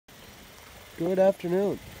Good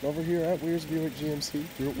afternoon. Over here at Weirs Buick GMC,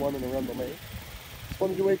 Route 1 in Arundel, Maine. Just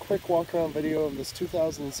wanted to do a quick walk-around video of this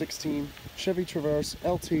 2016 Chevy Traverse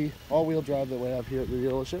LT all-wheel drive that we have here at the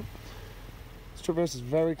dealership. This Traverse is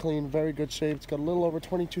very clean, very good shape. It's got a little over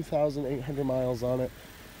 22,800 miles on it.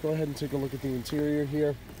 Go ahead and take a look at the interior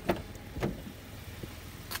here.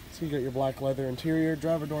 So you got your black leather interior,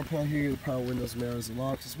 driver door panel here, your power windows, mirrors, and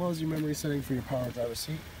locks, as well as your memory setting for your power driver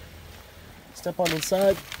seat. Step on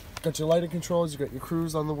inside. Got your lighting controls, you got your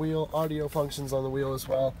cruise on the wheel, audio functions on the wheel as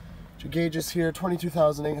well. Your gauges here,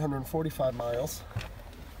 22,845 miles.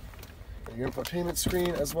 Got your infotainment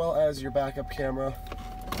screen as well as your backup camera.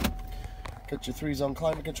 Got your 3-zone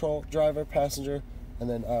climate control, driver, passenger, and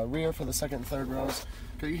then rear for the second and third rows.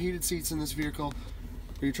 Got your heated seats in this vehicle.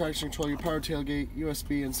 Got your traction control, your power tailgate,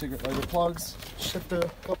 USB and cigarette lighter plugs, shifter,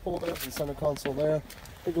 cup holder, and center console there.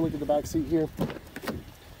 Take a look at the back seat here.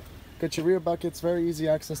 Got your rear buckets, very easy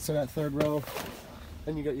access to that third row.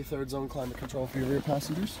 Then you got your 3rd zone climate control for your rear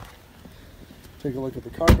passengers. Take a look at the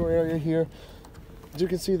cargo area here. As you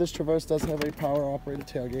can see, this Traverse does have a power operated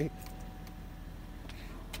tailgate.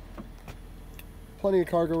 Plenty of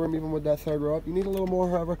cargo room even with that 3rd row up. You need a little more,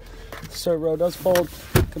 however. This 3rd row does fold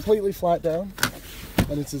completely flat down,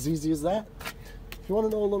 and it's as easy as that. If you want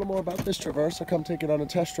to know a little more about this Traverse or come take it on a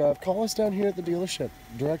test drive, call us down here at the dealership.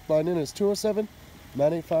 Direct line in is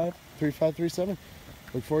 207-985-3537.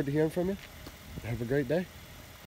 Look forward to hearing from you. Have a great day.